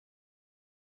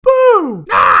too!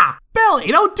 Ah! Billy,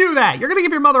 don't do that! You're gonna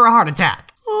give your mother a heart attack!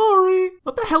 Sorry.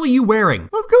 What the hell are you wearing? I'm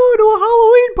going to a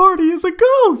Halloween party as a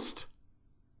ghost!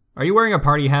 Are you wearing a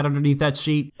party hat underneath that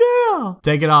sheet? Yeah.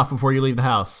 Take it off before you leave the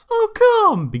house. How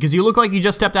come? Because you look like you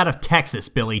just stepped out of Texas,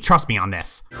 Billy. Trust me on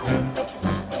this.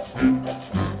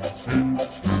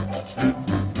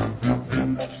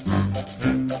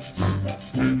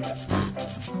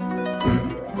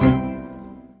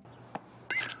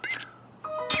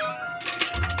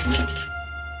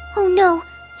 Oh no,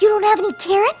 you don't have any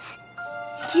carrots?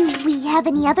 Do we have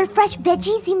any other fresh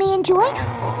veggies you may enjoy?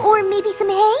 Or maybe some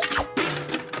hay?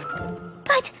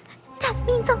 But that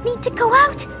means I'll need to go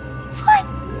out. What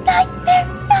nightmare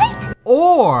night?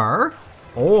 Or,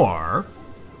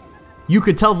 you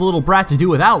could tell the little brat to do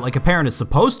without like a parent is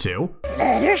supposed to.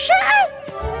 Fluttershy?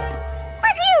 What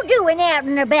are you doing out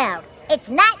and about? It's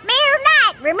nightmare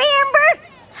night, remember?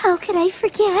 How could I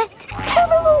forget? Who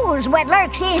knows what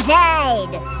lurks inside?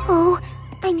 Oh,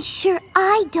 I'm sure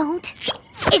I don't.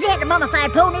 Is that the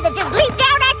mummified pony that just leaped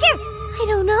out at you? I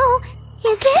don't know.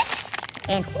 Is it?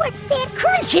 And what's that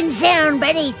crunching sound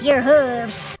beneath your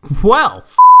hooves? Well,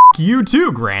 f you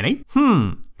too, Granny.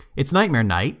 It's nightmare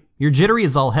night. You're jittery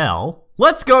as all hell.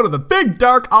 Let's go to the big,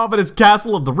 dark, ominous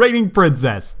castle of the reigning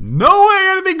princess. No way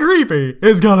anything creepy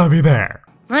is gonna be there.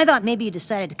 I thought maybe you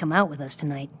decided to come out with us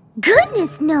tonight.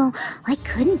 Goodness, no. I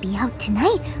couldn't be out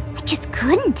tonight. I just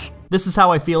couldn't. This is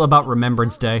how I feel about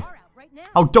Remembrance Day.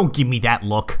 Oh, don't give me that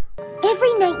look.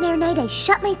 Every nightmare night, I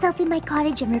shut myself in my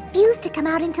cottage and refuse to come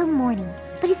out until morning.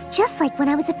 But it's just like when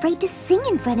I was afraid to sing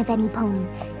in front of any pony.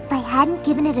 If I hadn't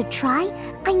given it a try,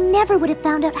 I never would have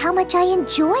found out how much I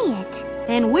enjoy it.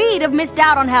 And we'd have missed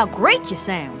out on how great you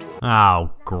sound.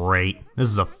 Oh, great. This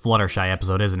is a Fluttershy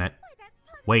episode, isn't it?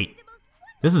 Wait,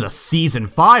 this is a Season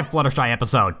 5 Fluttershy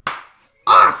episode.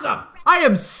 Awesome! I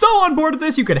am so on board with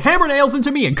this, you could hammer nails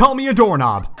into me and call me a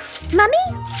doorknob. Mummy?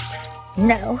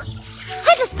 No.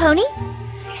 Headless pony?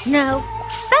 No.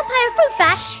 Vampire fruit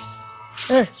bat?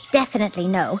 Ugh, definitely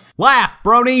no. Laugh,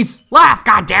 bronies! Laugh,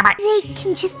 goddammit! They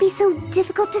can just be so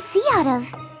difficult to see out of.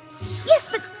 Yes,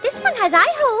 but this one has eye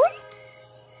holes.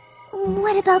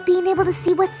 What about being able to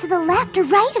see what's to the left or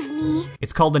right of me?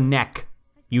 It's called a neck.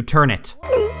 You turn it.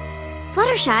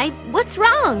 Fluttershy, what's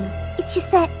wrong? It's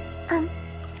just that,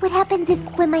 what happens if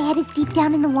when my head is deep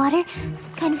down in the water,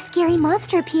 some kind of scary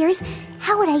monster appears?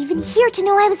 How would I even hear to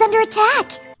know I was under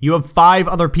attack? You have 5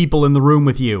 other people in the room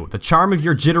with you. The charm of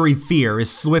your jittery fear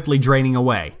is swiftly draining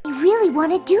away. I really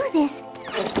want to do this,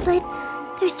 but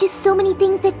there's just so many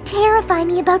things that terrify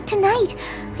me about tonight.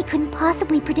 I couldn't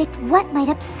possibly predict what might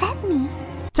upset me.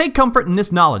 Take comfort in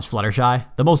this knowledge, Fluttershy.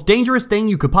 The most dangerous thing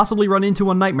you could possibly run into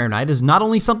on Nightmare Night is not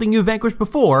only something you've vanquished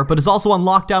before, but is also on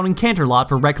lockdown in Canterlot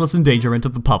for reckless endangerment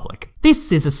of the public. This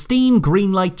is a Steam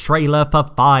Greenlight trailer for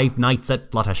 5 Nights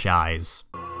at Fluttershy's.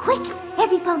 Quick,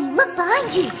 every pony, look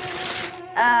behind you!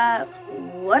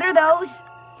 What are those?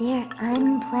 They're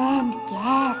unplanned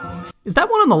guests. Is that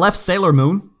one on the left Sailor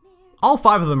Moon? All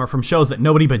 5 of them are from shows that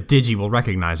nobody but Digi will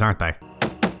recognize, aren't they?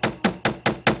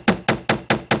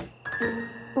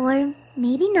 Or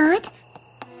maybe not.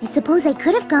 I suppose I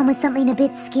could have gone with something a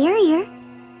bit scarier.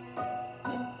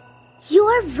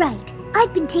 You're right.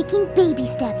 I've been taking baby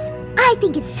steps. I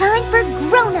think it's time for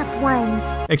grown-up ones.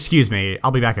 Excuse me,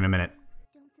 I'll be back in a minute.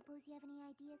 Don't suppose you have any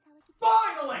ideas how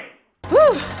I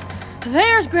Finally! Whew,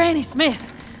 there's Granny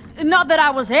Smith. Not that I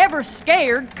was ever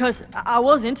scared, because I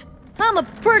wasn't. I'm a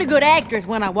pretty good actress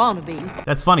when I want to be.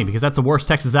 That's funny, because that's the worst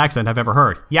Texas accent I've ever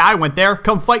heard. Yeah, I went there.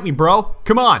 Come fight me, bro.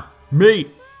 Come on.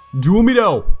 Mate. Do me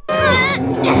do.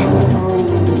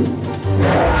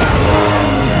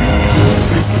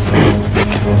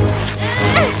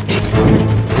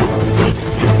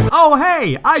 Oh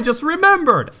hey, I just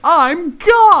remembered. I'm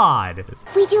God.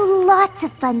 We do lots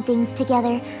of fun things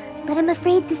together, but I'm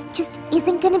afraid this just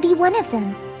isn't gonna be one of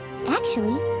them.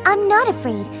 Actually, I'm not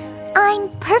afraid. I'm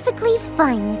perfectly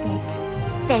fine with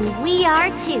it. Then we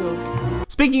are too.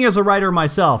 Speaking as a writer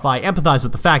myself, I empathize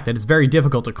with the fact that it's very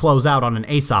difficult to close out on an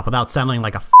Aesop without sounding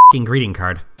like a f***ing greeting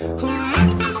card.